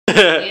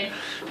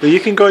Well, you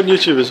can go on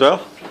YouTube as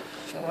well.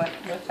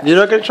 You're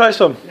not going to try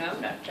some? No,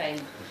 I'm not trying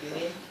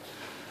Durian.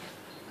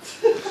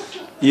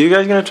 You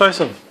guys going to try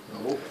some?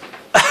 No.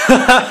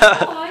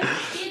 Oh,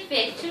 be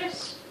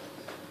adventurous.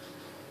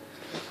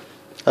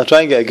 I'll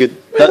try and get a good...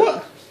 Wait,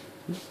 what?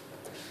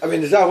 I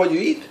mean, is that what you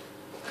eat?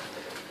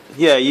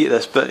 Yeah, I eat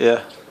this bit,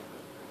 yeah.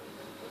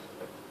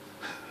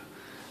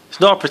 It's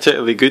not a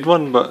particularly good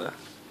one, but...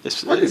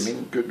 What do you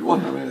mean, good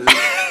one? I mean, is it...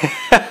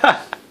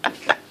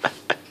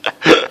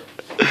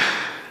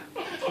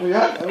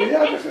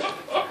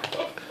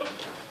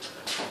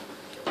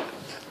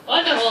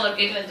 On the whole, a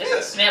good one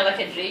doesn't smell like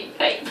a drain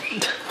pipe.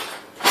 It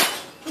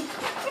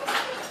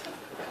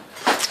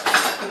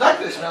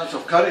actually smells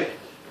of curry.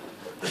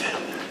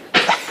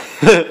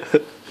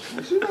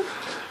 You see that?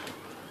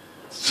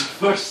 It's the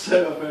first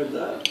time I've heard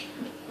that.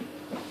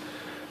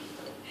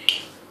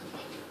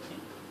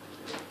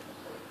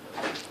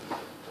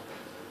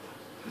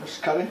 What's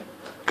curry?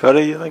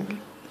 Curry, you think?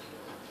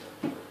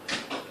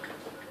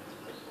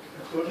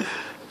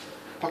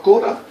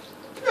 Pakora?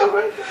 Yeah,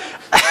 right.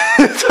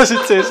 It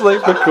doesn't taste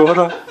like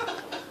pakora.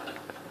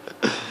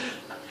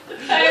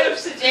 Power of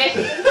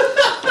suggestion.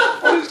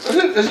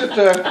 Is it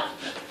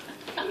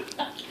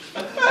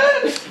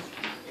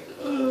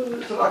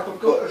like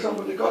pakora?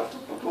 Somebody got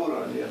pakora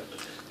in here.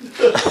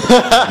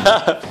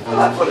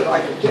 That's what it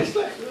like tastes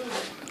like.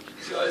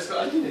 It's got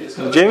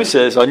onion. Jamie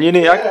says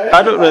oniony.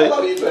 I don't really...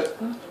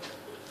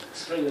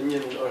 Spring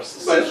onion or But it's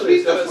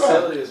celery, sweet as well.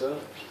 celery as well.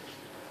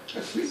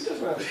 It's sweet as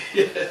well.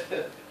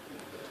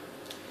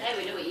 Now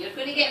we know what you're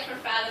going to get for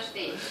Father's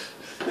Day.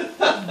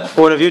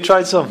 Oh, have you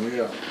tried some?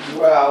 Yeah.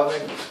 Well, I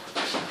mean...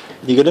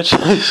 You going to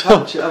try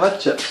some? I've had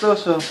chips though,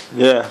 so...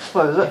 Yeah.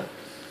 What is it?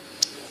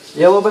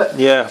 Yellow bit?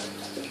 Yeah.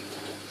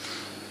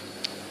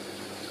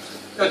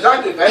 It's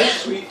actually very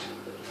sweet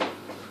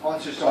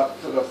once you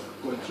start sort of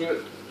going through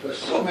it. There's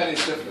so many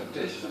different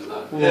tastes in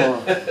that.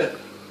 Yeah.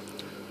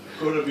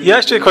 You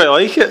actually quite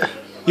like it.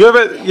 You're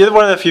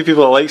one of the few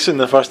people that likes it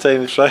the first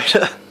time they tried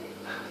it.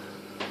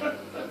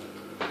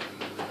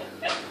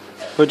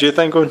 What do you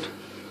think, Owen?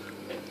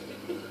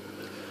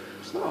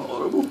 It's not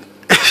horrible.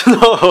 It's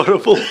not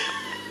horrible.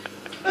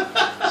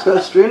 It's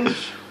quite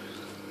strange.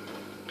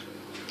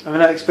 I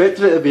mean, I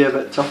expected it to be a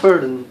bit tougher,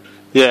 and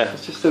Yeah.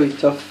 it's just a wee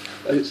tough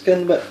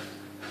outskin bit.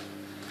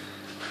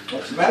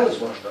 What smell is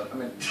worse than, I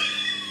mean...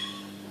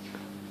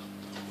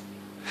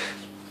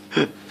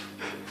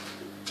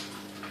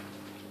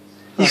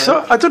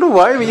 I don't know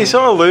why, but you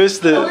sort of lose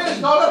I mean, the...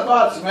 it's not a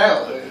bad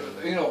smell,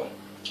 you know.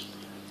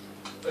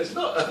 It's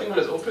not a thing when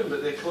it's open,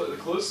 but the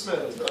closed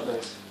smell is not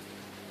nice.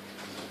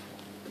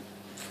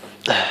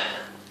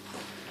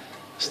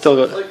 Still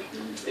got... Like,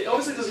 it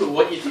obviously doesn't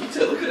want you to eat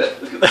it. Look at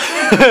it. Look at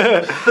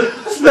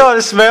the No,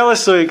 the smell is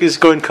so it's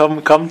going,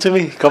 come to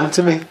me, come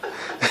to me.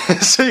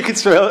 So you can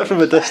smell it from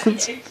a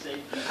distance. And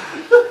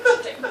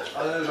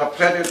there's a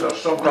predator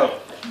somewhere.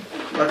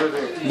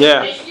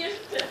 Yeah.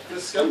 the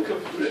skunk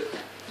of fruit.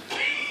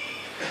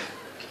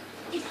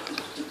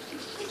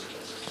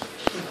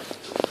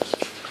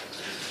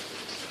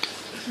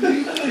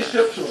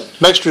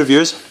 Mixed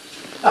reviews.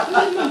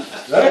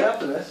 Right?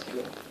 After this.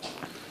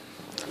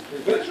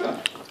 Which one?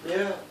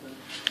 Yeah.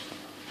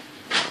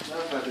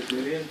 I've had the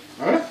Durian.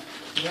 Huh?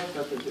 I've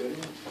had the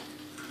Durian.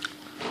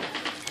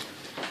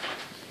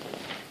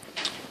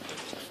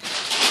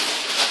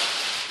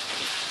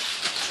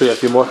 Show you a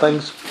few more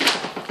things.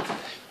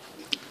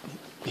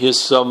 Here's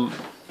some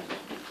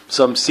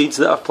seeds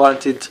that I've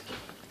planted.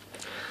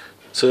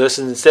 So this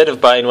is, instead of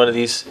buying one of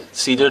these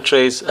seeder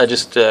trays, I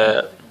just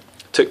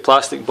took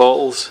plastic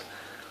bottles,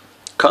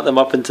 cut them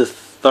up into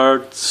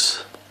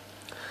thirds,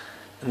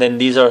 and then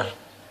these are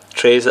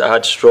trays that I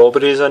had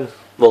strawberries in.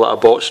 Well, that I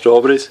bought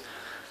strawberries,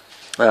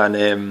 and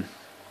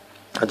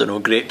I don't know,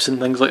 grapes and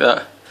things like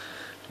that,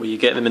 where you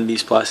get them in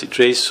these plastic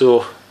trays.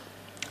 So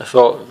I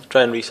thought I'd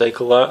try and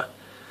recycle that.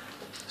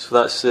 So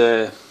that's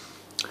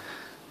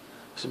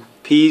some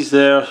peas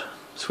there,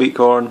 sweet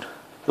corn,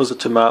 those are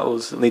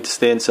tomatoes that need to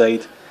stay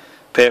inside,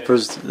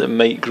 peppers that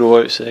might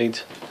grow outside,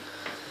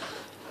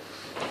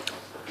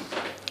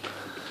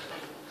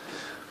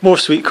 more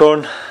sweet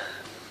corn,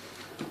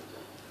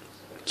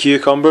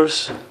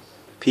 cucumbers,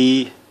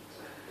 pea,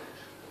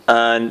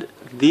 and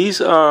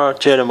these are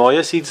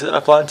cherimoya seeds that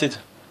I planted.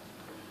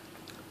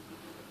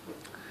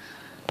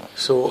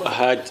 So I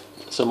had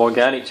some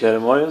organic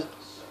cherimoyas,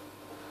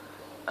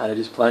 and I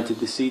just planted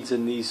the seeds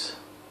in these,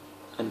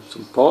 in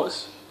some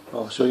pots.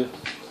 I'll show you.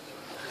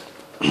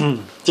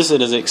 Just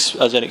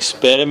as an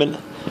experiment,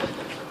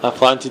 I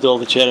planted all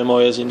the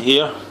cherimoyas in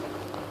here,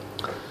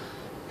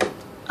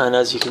 and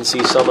as you can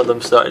see, some of them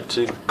started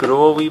to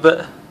grow a wee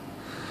bit.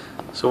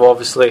 So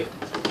obviously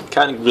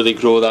can't really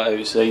grow that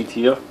outside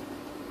here,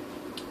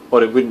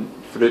 or it wouldn't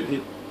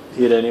fruit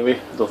here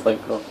anyway. I don't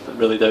think, I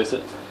really doubt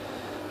it.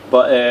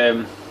 But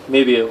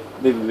maybe we'll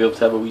be able to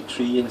have a wee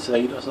tree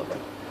inside or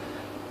something.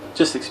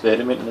 Just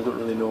experimenting, I don't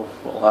really know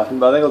what will happen,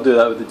 but I think I'll do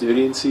that with the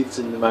durian seeds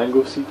and the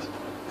mango seeds,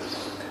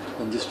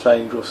 and just try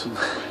and grow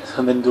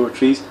some indoor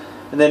trees.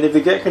 And then if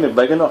they get kind of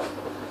big enough,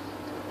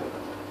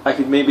 I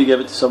could maybe give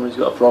it to someone who's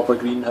got a proper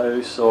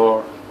greenhouse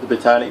or the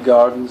Botanic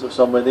Gardens or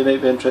somewhere. They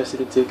might be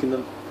interested in taking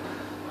them.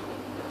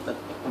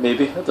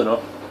 Maybe, I don't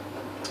know.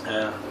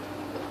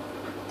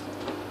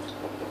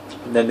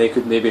 And then they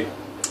could maybe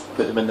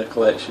put them in their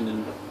collection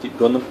and keep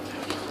growing them.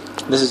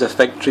 This is a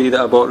fig tree that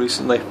I bought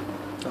recently.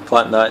 I'll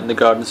plant that in the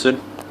garden soon.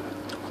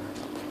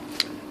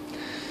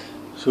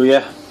 So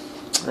yeah,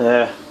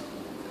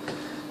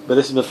 but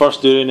this is my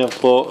first durian I've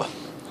bought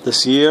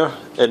this year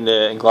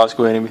in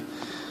Glasgow anyway,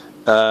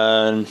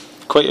 and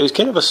it was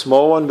kind of a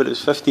small one, but it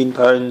was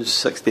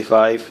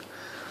 £15.65.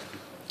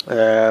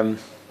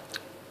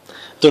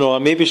 Don't know, I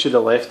maybe should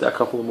have left it a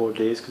couple of more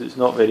days because it's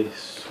not very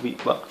sweet,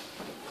 but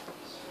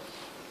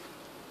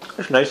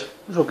it's nice,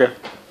 it's okay.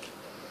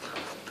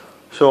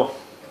 So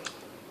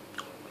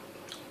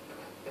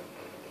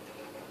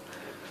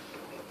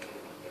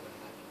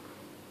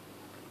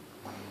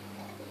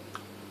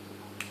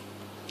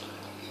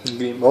you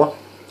can eat more.